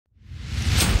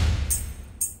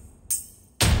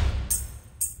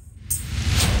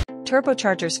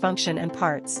Turbochargers function and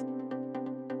parts.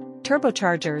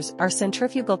 Turbochargers are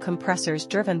centrifugal compressors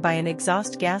driven by an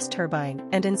exhaust gas turbine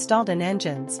and installed in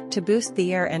engines to boost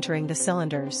the air entering the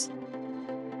cylinders.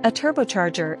 A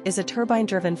turbocharger is a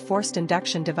turbine-driven forced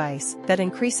induction device that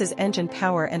increases engine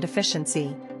power and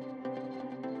efficiency.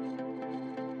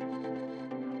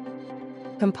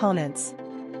 Components: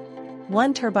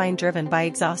 1 turbine driven by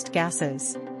exhaust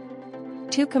gases.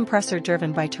 2 compressor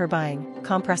driven by turbine,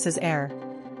 compresses air.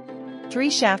 3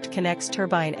 shaft connects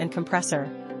turbine and compressor.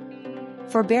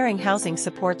 4 bearing housing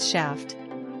supports shaft.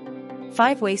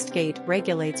 5 wastegate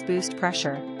regulates boost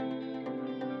pressure.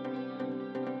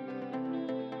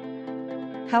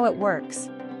 How it works: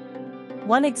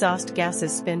 1 exhaust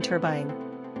gases spin turbine.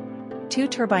 2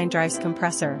 turbine drives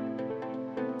compressor.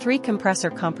 3 compressor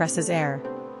compresses air.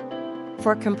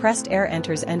 4 compressed air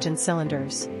enters engine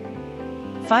cylinders.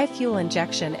 5 fuel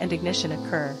injection and ignition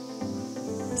occur.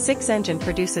 6 engine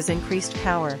produces increased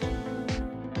power.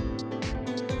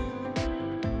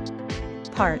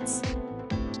 Parts: